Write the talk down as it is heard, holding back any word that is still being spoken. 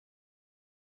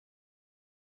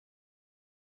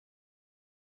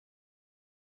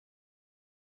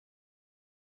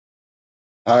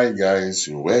Hi guys,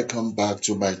 welcome back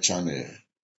to my channel.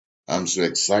 I'm so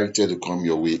excited to come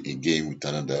your way again with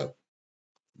another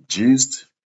gist,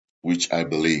 which I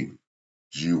believe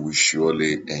you will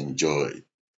surely enjoy.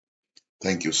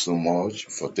 Thank you so much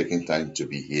for taking time to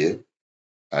be here.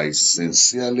 I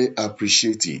sincerely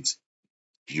appreciate it.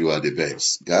 You are the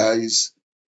best. Guys,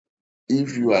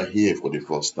 if you are here for the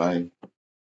first time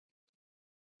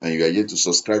and you are yet to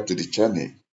subscribe to the channel,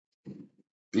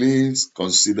 please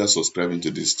consider subscribing to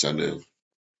this channel.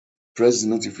 Press the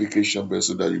notification bell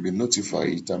so that you'll be notified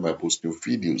each time I post new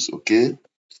videos, okay?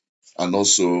 And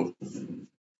also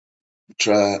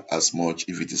try as much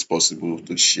if it is possible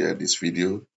to share this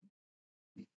video.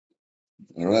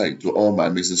 All right, to all my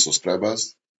amazing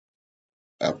subscribers,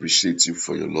 I appreciate you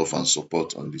for your love and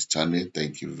support on this channel.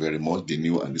 Thank you very much. The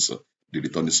new and the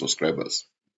returning subscribers,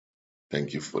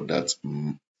 thank you for that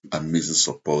amazing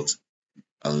support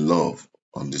and love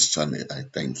on this channel. I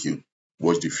thank you.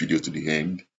 Watch the video to the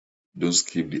end. Don't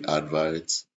skip the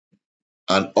adverts.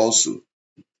 And also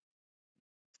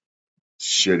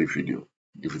share the video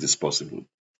if it is possible.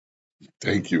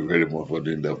 Thank you very much for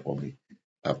doing that for me.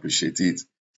 I appreciate it.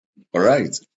 All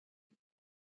right.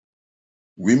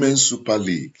 Women's Super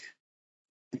League.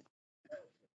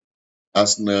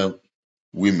 Arsenal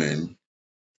women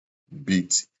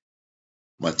beat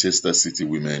Manchester City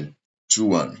women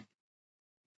 2-1.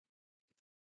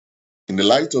 In the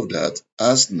light of that,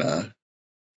 Arsenal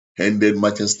ended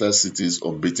Manchester City's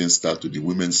unbeaten start to the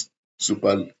Women's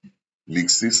Super League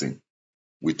season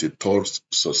with a third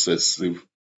successive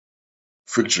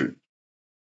victory.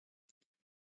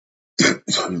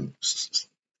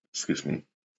 Excuse me.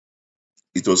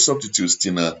 It was substitute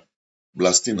Stina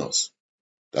Blastinos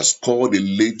that scored a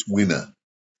late winner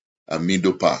at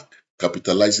Meadow Park,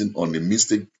 capitalizing on a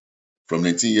mistake from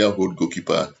 19-year-old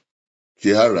goalkeeper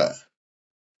Chiara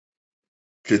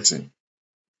Keating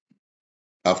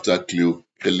after Cleo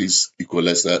Kelly's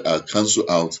equalizer had cancelled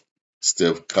out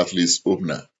Steph Catley's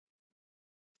opener.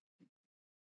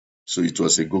 So it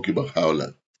was a goalkeeper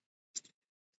howler.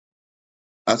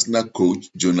 Arsenal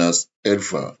coach Jonas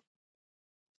Edfer,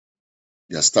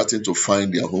 they are starting to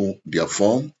find their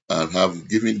form and have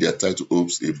given their title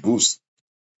hopes a boost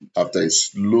after a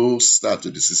slow start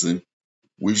to the season,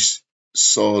 which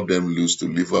saw them lose to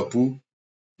Liverpool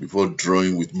before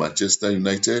drawing with Manchester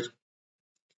United.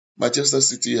 Manchester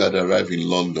City had arrived in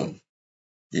London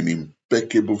in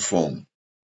impeccable form,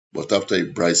 but after a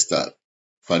bright start,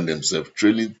 found themselves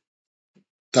trailing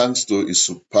thanks to a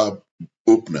superb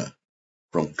opener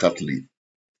from Catley,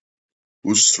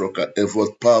 who struck her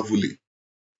effort powerfully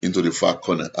into the far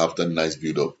corner after nice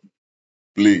build-up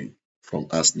play from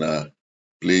Arsenal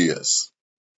players.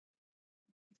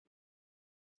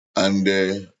 And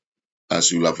as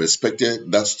you have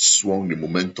expected, that swung the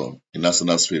momentum in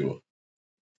Arsenal's favour,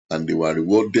 and they were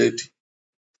rewarded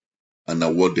and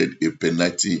awarded a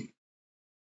penalty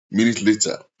minutes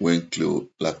later when Cleo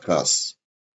Lacasse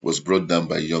was brought down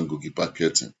by young goalkeeper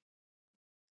Curtin.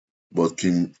 But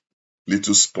Kim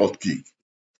Little's spot kick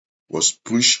was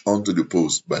pushed onto the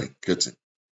post by Curtin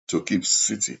to keep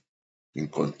City in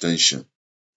contention.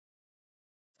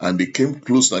 And they came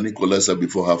close to an equalizer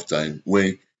before halftime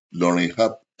when Lauren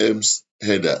Hapham's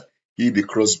header hit the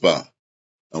crossbar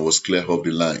and was cleared off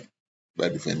the line by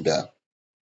defender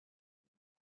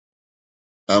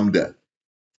Amda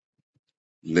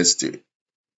Leicester.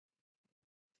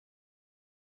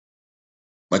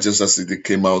 Manchester City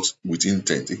came out with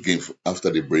intent again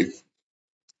after the break,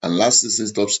 and last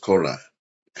season's top scorer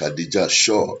Khadija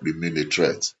Shaw remained a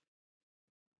threat.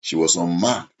 She was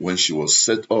unmarked when she was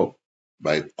set up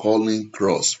by a calling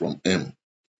cross from M,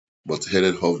 but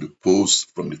headed off the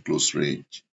post from the close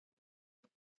range.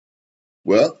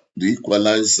 Well, the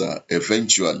equalizer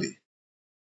eventually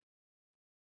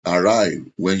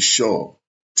arrived when Shaw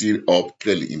teed up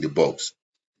Kelly in the box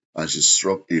and she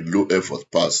struck a low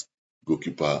effort past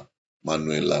goalkeeper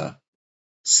Manuela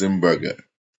Simberger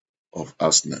of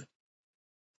Arsenal.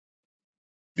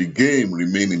 The game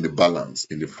remained in the balance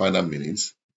in the final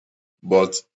minutes,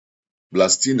 but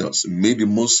Blastinos made the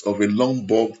most of a long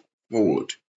ball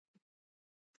forward,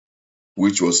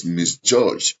 which was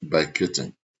misjudged by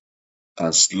Keating,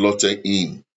 and slotted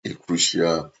in a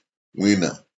crucial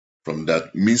winner from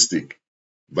that mistake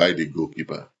by the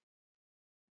goalkeeper.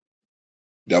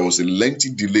 There was a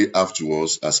lengthy delay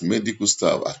afterwards as medical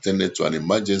staff attended to an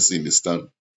emergency in the stand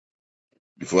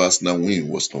before Arsenal win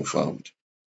was confirmed,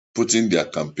 putting their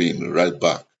campaign right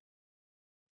back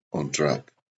on track.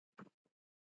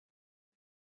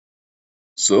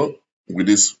 So, with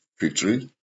this victory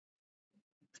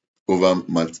over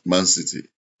Man City,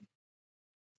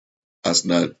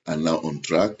 Arsenal are now on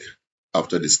track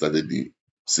after they started the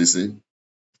season,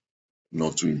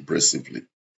 not too impressively.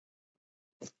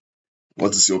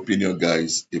 What is your opinion,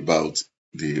 guys, about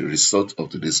the result of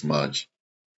today's match?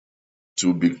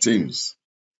 Two big teams,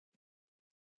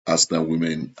 Arsenal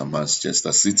women and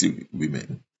Manchester City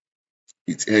women.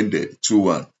 It ended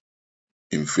 2-1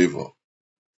 in favor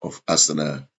of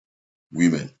Arsenal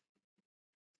women.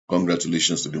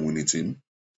 Congratulations to the winning team.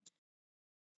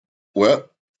 Well,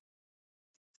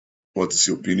 what is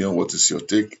your opinion? What is your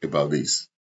take about this?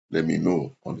 Let me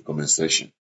know on the comment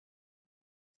section.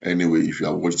 Anyway, if you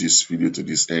have watched this video to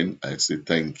this end, I say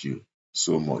thank you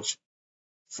so much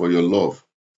for your love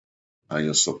and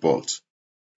your support.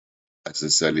 I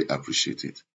sincerely appreciate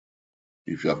it.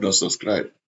 If you have not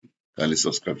subscribed, kindly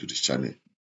subscribe to this channel,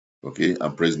 okay?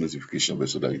 And press notification bell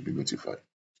so that you'll be notified.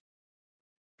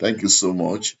 Thank you so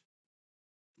much.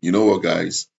 You know what,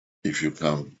 guys? If you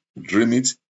can dream it,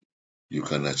 you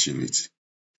can achieve it.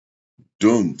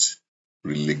 Don't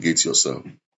relegate yourself.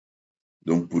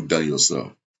 Don't put down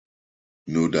yourself.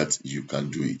 Know that you can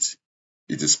do it.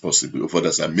 It is possible. If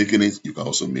others are making it, you can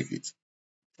also make it.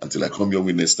 Until I come your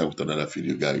way next time with another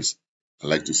video, guys, I'd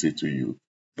like to say to you,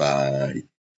 bye.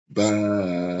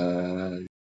 Bye.